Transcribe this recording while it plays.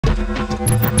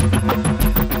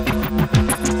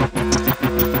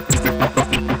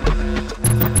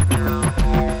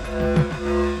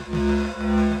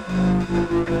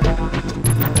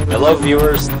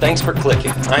viewers, thanks for clicking.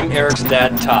 I'm Aeryck's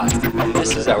dad, Todd, and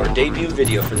this is our debut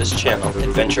video for this channel,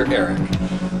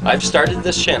 AdventureAeryck. I've started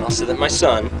this channel so that my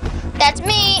son... That's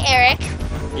me,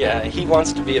 Aeryck. Yeah, he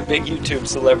wants to be a big YouTube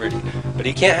celebrity, but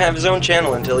he can't have his own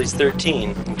channel until he's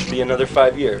 13, which will be another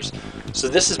 5 years. So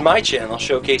this is my channel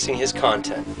showcasing his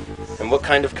content. And what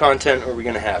kind of content are we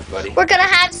going to have, buddy? We're going to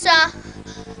have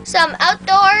some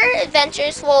outdoor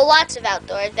adventures, well, lots of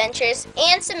outdoor adventures,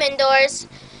 and some indoors,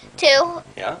 too.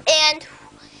 Yeah. And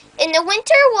in the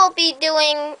winter, we'll be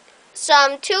doing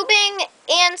some tubing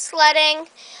and sledding.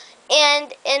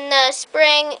 And in the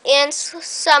spring and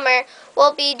summer,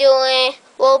 we'll be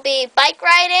bike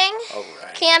riding,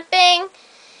 camping,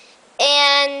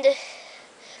 and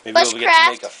maybe bushcraft. We'll get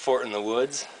to make a fort in the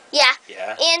woods. Yeah.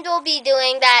 Yeah. And we'll be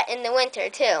doing that in the winter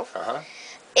too.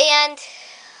 And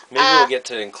maybe we'll get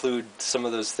to include some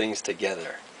of those things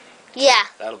together. Yeah.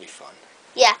 That'll be fun.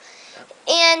 Yeah.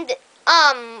 And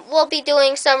we'll be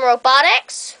doing some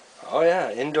robotics. Oh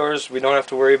yeah, indoors we don't have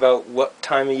to worry about what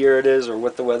time of year it is or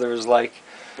what the weather is like.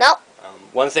 Nope.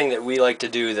 One thing that we like to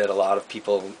do that a lot of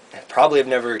people probably have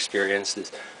never experienced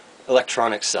is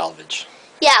electronic salvage.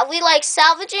 Yeah, we like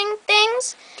salvaging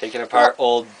things. Taking apart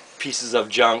old pieces of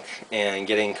junk and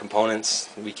getting components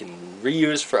we can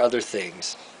reuse for other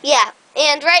things. Yeah,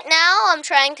 and right now I'm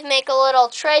trying to make a little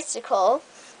tricycle.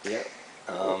 Yeah.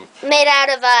 Made out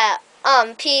of a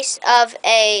piece of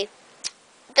the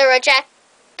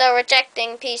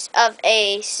rejecting piece of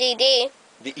a CD.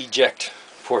 The eject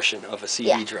portion of a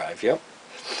CD drive, yep.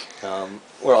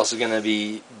 We're also going to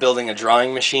be building a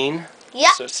drawing machine.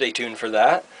 Yeah. So stay tuned for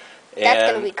that.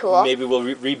 That's going to be cool. Maybe we'll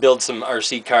rebuild some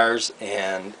RC cars,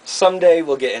 and someday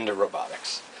we'll get into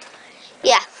robotics.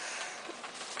 Yeah.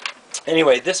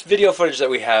 Anyway, this video footage that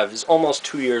we have is almost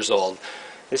 2 years old.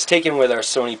 It's taken with our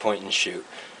Sony point and shoot.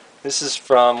 This is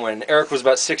from when Aeryck was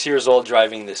about 6 years old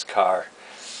driving this car.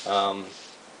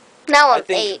 Now I'm I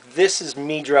think 8. this is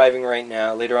me driving right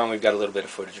now. Later on we've got a little bit of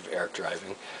footage of Aeryck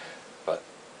driving. But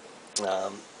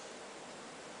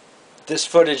this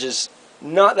footage is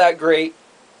not that great,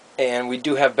 and we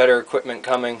do have better equipment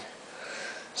coming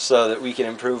so that we can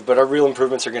improve. But our real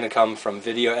improvements are going to come from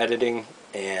video editing,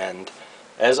 and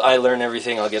as I learn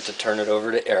everything I'll get to turn it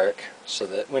over to Aeryck so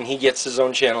that when he gets his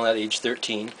own channel at age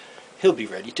 13 he'll be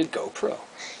ready to go pro.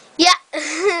 Yeah.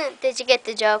 Did you get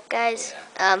the joke, guys?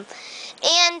 Yeah.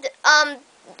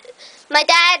 My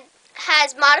dad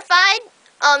has modified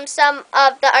some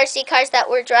of the RC cars that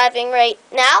we're driving right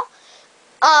now.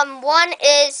 One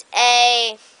is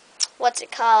a, what's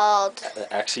it called?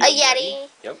 A Yeti.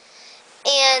 Yep.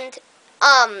 And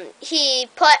he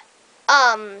put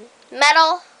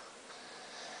metal,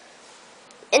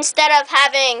 instead of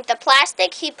having the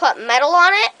plastic, he put metal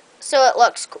on it so it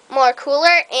looks more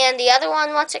cooler. And the other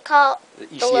one, what's it called? The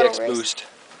ECX Boost.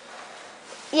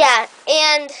 Yeah,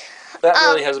 and that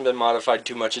really hasn't been modified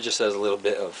too much. It just has a little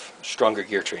bit of stronger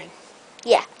gear train.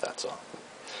 Yeah. That's all.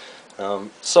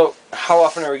 So, how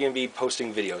often are we going to be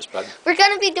posting videos, bud? We're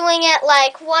going to be doing it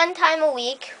like 1 time a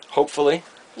week. Hopefully.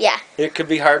 Yeah. It could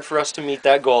be hard for us to meet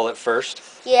that goal at first.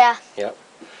 Yeah. Yep.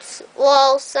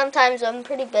 Well, sometimes I'm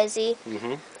pretty busy.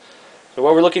 So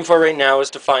what we're looking for right now is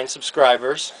to find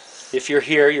subscribers. If you're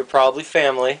here, you're probably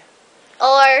family.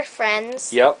 Or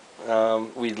friends. Yep.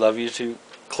 We'd love you to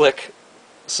click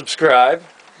subscribe,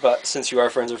 but since you are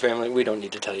friends or family, we don't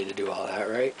need to tell you to do all that,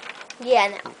 right?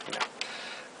 Yeah,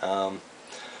 no.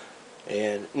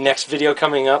 And next video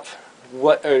coming up,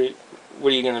 what are you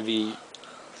going to be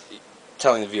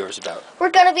telling the viewers about?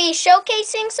 We're going to be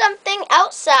showcasing something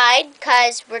outside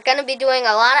because we're going to be doing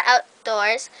a lot of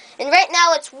outdoors. And right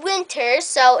now it's winter,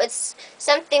 so it's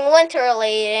something winter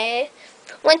related.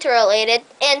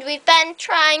 And we've been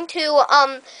trying to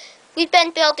we've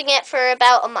been building it for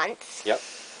about a month. Yep.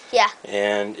 Yeah.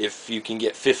 And if you can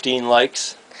get 15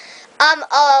 likes,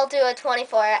 I'll do a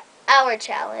 24-hour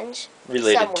challenge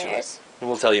related to it. And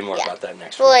we'll tell you more about that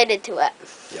next week. Related to it.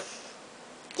 Yep.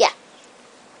 Yeah.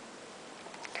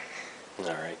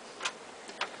 Alright.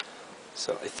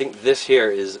 So I think this here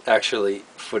is actually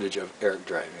footage of Aeryck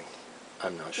driving.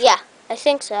 I'm not sure. Yeah, I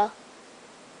think so.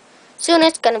 Soon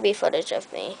it's going to be footage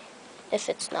of me, if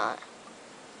it's not.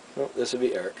 No, this would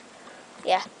be Aeryck.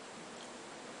 Yeah.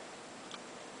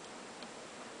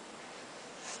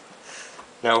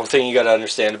 Now, one thing you got to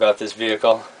understand about this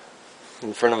vehicle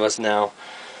in front of us now,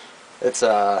 it's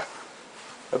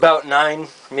about 9,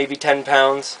 maybe 10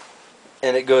 pounds,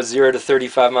 and it goes 0 to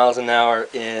 35 miles an hour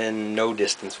in no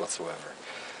distance whatsoever.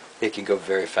 It can go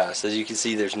very fast. As you can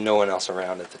see, there's no one else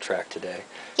around at the track today.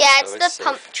 Yeah, so it's the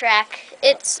pump track.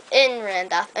 It's in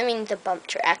Randolph. I mean, the bump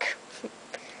track.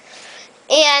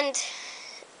 And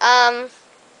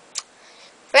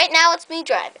Right now it's me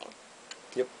driving.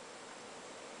 Yep.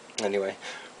 Anyway,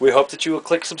 we hope that you will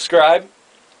click subscribe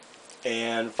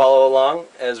and follow along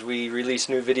as we release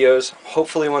new videos,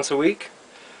 hopefully once a week.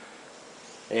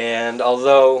 And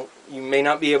although you may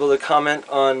not be able to comment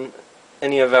on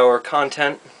any of our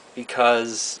content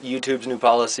because YouTube's new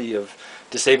policy of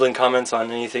disabling comments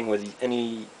on anything with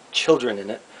any children in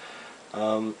it,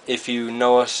 if you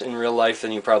know us in real life,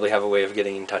 then you probably have a way of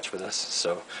getting in touch with us.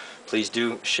 So please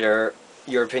do share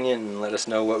your opinion and let us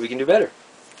know what we can do better.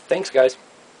 Thanks, guys.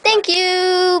 Thank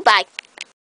you. Bye.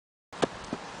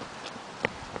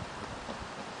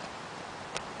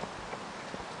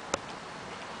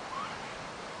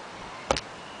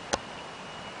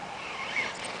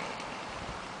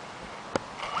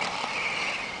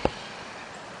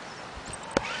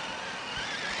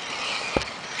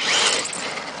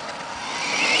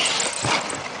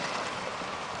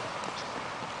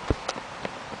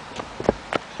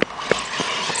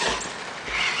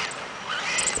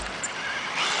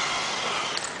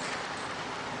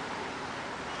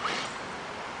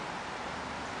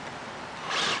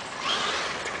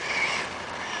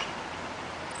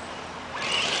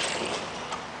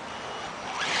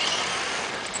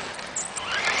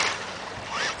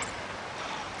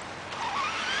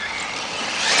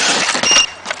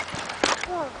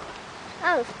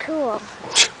 That was cool.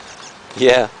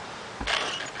 Yeah.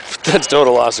 That's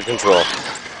total loss of control.